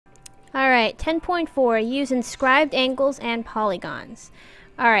Alright, 10.4, use inscribed angles and polygons.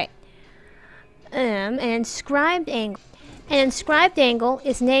 Alright, an inscribed angle. An inscribed angle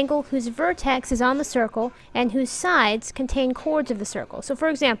is an angle whose vertex is on the circle and whose sides contain chords of the circle. So for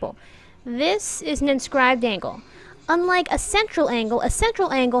example, this is an inscribed angle. Unlike a central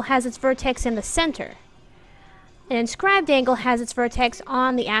angle has its vertex in the center. An inscribed angle has its vertex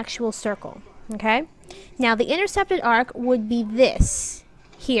on the actual circle. Okay? Now the intercepted arc would be this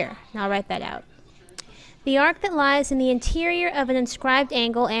here. Now I'll write that out. The arc that lies in the interior of an inscribed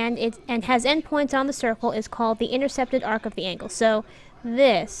angle and has endpoints on the circle is called the intercepted arc of the angle. So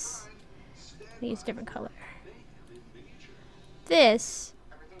this, let me use a different color. This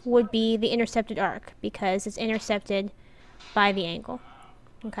would be the intercepted arc because it's intercepted by the angle.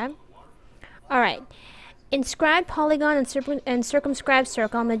 Okay? Alright. Inscribed polygon and circumscribed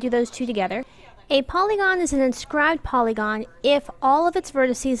circle, I'm going to do those two together. A polygon is an inscribed polygon if all of its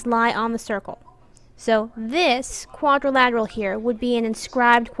vertices lie on the circle. So this quadrilateral here would be an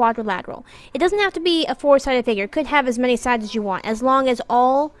inscribed quadrilateral. It doesn't have to be a four-sided figure. It could have as many sides as you want. As long as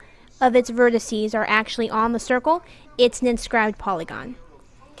all of its vertices are actually on the circle, it's an inscribed polygon.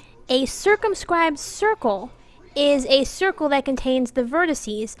 A circumscribed circle is a circle that contains the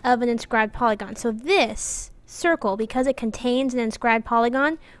vertices of an inscribed polygon. So this circle, because it contains an inscribed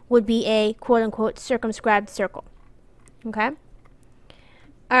polygon, would be a quote-unquote circumscribed circle. Okay?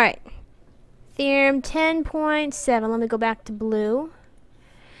 Alright. Theorem 10.7. Let me go back to blue.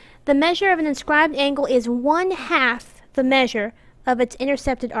 The measure of an inscribed angle is 1/2 the measure of its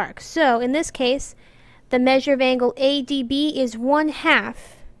intercepted arc. So, in this case, the measure of angle ADB is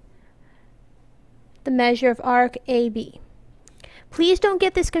 1/2 the measure of arc AB. Please don't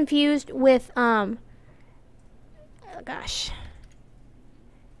get this confused with,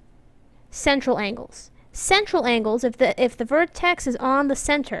 central angles. Central angles, if the vertex is on the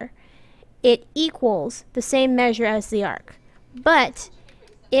center, it equals the same measure as the arc. But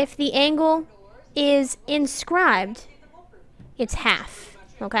if the angle is inscribed, it's half.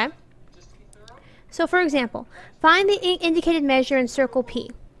 Okay? So for example, find the indicated measure in circle P.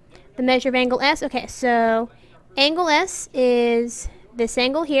 The measure of angle S. Okay, so angle S is this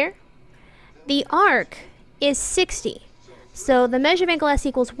angle here. The arc is 60. So the measure of angle S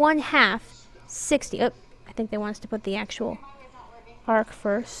equals 1/2 60. Oh, I think they want us to put the actual arc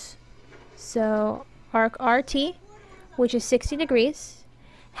first. So arc RT, which is 60 degrees.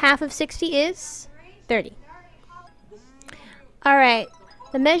 Half of 60 is 30. Alright,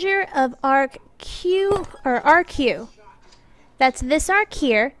 the measure of arc Q, or RQ, that's this arc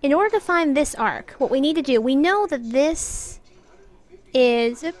here. In order to find this arc, what we need to do, we know that this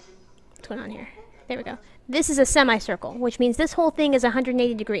is, what's going on here? There we go. This is a semicircle, which means this whole thing is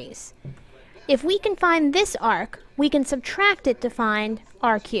 180 degrees. If we can find this arc, we can subtract it to find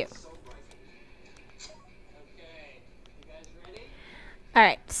RQ.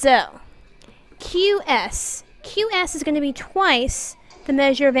 Alright, so QS. QS is going to be twice the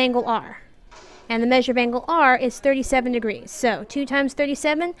measure of angle R. And the measure of angle R is 37 degrees. So 2 times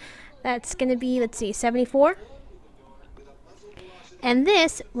 37, that's going to be, let's see, 74. And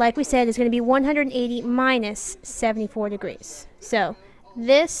this, like we said, is going to be 180 minus 74 degrees. So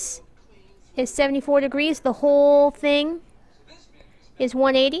this is 74 degrees. The whole thing is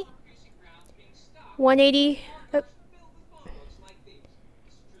 180. 180. Oh.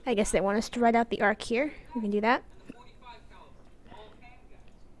 I guess they want us to write out the arc here. We can do that.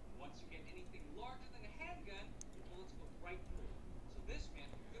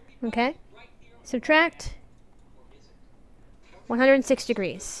 Okay. Subtract 106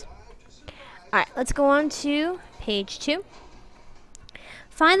 degrees. Alright, let's go on to page 2.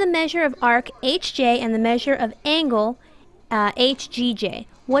 Find the measure of arc HJ and the measure of angle HGJ.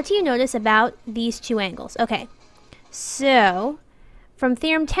 What do you notice about these two angles? Okay, so from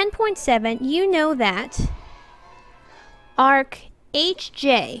Theorem 10.7, you know that arc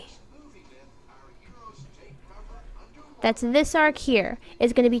HJ, that's this arc here,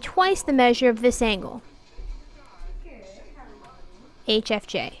 is going to be twice the measure of this angle,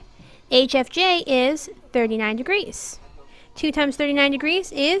 HFJ. HFJ is 39 degrees. 2 times 39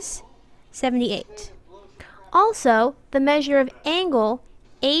 degrees is 78. Also, the measure of angle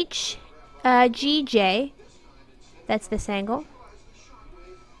HGJ, that's this angle,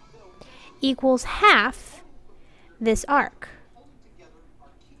 equals half this arc.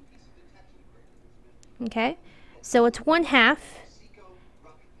 Okay? So it's 1/2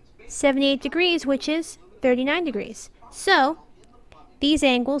 78 degrees, which is 39 degrees. So these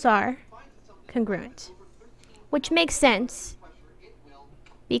angles are congruent, which makes sense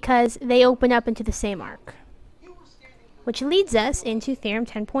because they open up into the same arc. which leads us into Theorem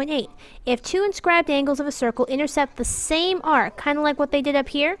 10.8. If two inscribed angles of a circle intercept the same arc, kind of like what they did up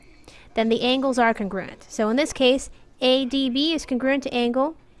here, then the angles are congruent. So in this case, ADB is congruent to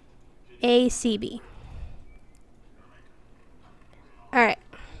angle ACB. Alright.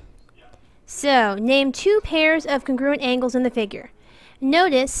 So, name two pairs of congruent angles in the figure.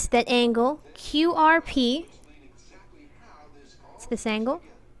 Notice that angle QRP, it's this angle,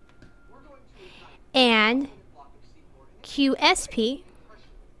 and QSP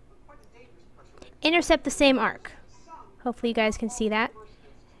intercept the same arc. Hopefully you guys can see that.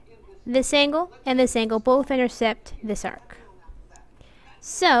 This angle and this angle both intercept this arc.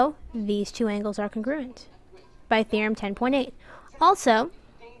 So, these two angles are congruent by Theorem 10.8. Also,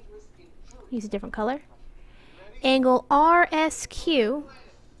 use a different color. Angle RQS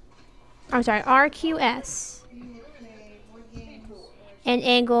and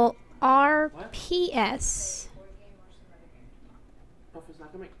angle RPS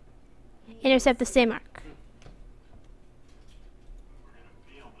intercept the same arc.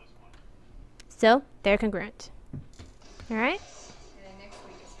 So, they're congruent. Alright?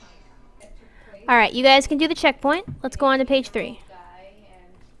 Alright, you guys can do the checkpoint. Let's go on to page 3.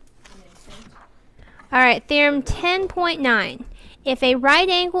 Alright, Theorem 10.9. If a right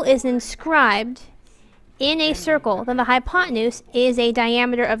angle is inscribed in a circle, then the hypotenuse is a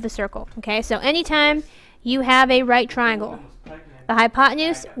diameter of the circle. Okay, so anytime you have a right triangle, the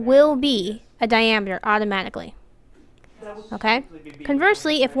hypotenuse will be a diameter automatically. Okay?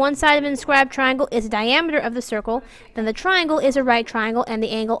 Conversely, if one side of an inscribed triangle is a diameter of the circle, then the triangle is a right triangle and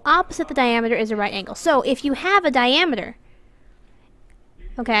the angle opposite the diameter is a right angle. So if you have a diameter,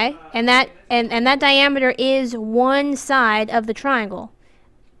 okay, and that diameter is one side of the triangle,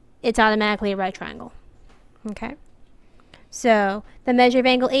 it's automatically a right triangle. Okay? So the measure of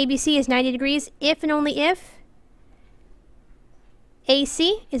angle ABC is 90 degrees if and only if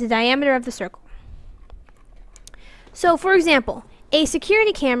AC is the diameter of the circle. So, for example, a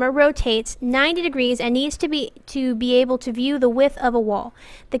security camera rotates 90 degrees and needs to be able to view the width of a wall.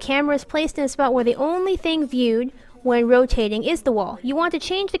 The camera is placed in a spot where the only thing viewed when rotating is the wall. You want to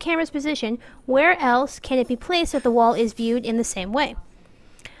change the camera's position. Where else can it be placed if the wall is viewed in the same way?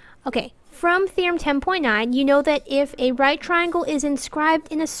 Okay, from Theorem 10.9, you know that if a right triangle is inscribed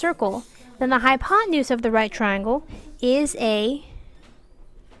in a circle, then the hypotenuse of the right triangle is a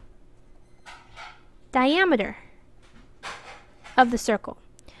diameter of the circle.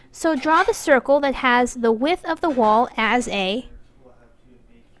 So draw the circle that has the width of the wall as a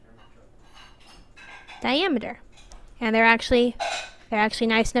diameter. And they're actually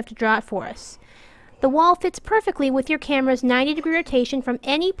nice enough to draw it for us. The wall fits perfectly with your camera's 90-degree rotation from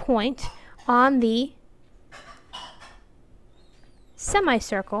any point on the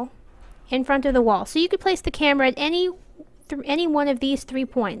semicircle in front of the wall. So you could place the camera at any one of these 3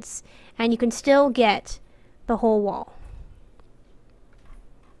 points and you can still get the whole wall.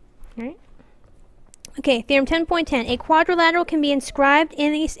 Alright. Okay, Theorem 10.10. A quadrilateral can be inscribed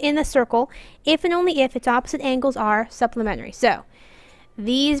in a circle if and only if its opposite angles are supplementary. So,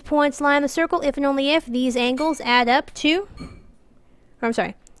 these points lie in the circle if and only if these angles add up to,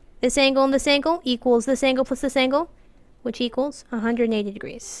 this angle and this angle equals this angle plus this angle, which equals 180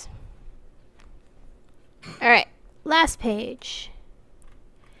 degrees. Alright, last page.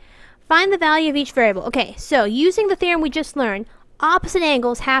 Find the value of each variable. Okay, so using the theorem we just learned, opposite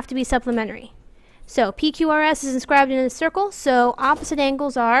angles have to be supplementary. So PQRS is inscribed in a circle, so opposite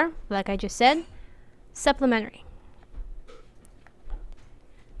angles are, like I just said, supplementary.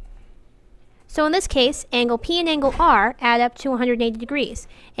 So in this case, angle P and angle R add up to 180 degrees.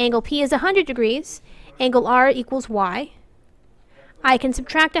 Angle P is 100 degrees, angle R equals Y. I can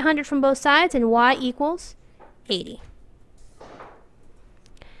subtract 100 from both sides, and Y equals 80.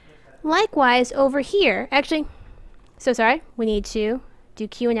 Likewise, over here, we need to do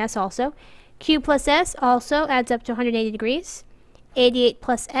Q and S also. Q plus S also adds up to 180 degrees. 88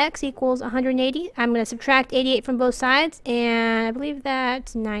 plus X equals 180. I'm going to subtract 88 from both sides, and I believe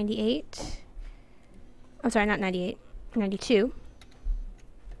that's 98. I'm sorry, not 98, 92.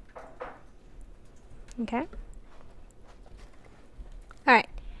 Okay. Alright,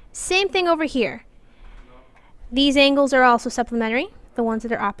 same thing over here. These angles are also supplementary, the ones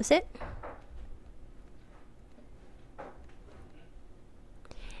that are opposite.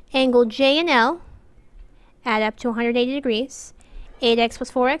 Angle J and L add up to 180 degrees. 8x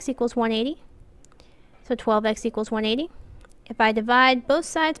plus 4x equals 180. So 12x equals 180. If I divide both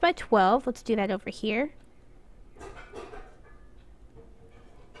sides by 12, let's do that over here.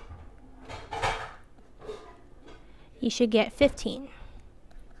 You should get 15.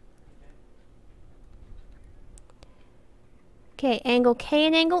 Okay, angle K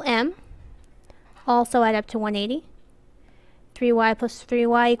and angle M also add up to 180. 3y plus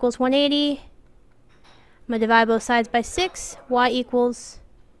 3y equals 180. I'm going to divide both sides by 6. Y equals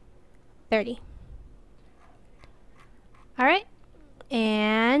 30. Alright,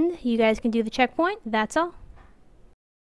 and you guys can do the checkpoint. That's all.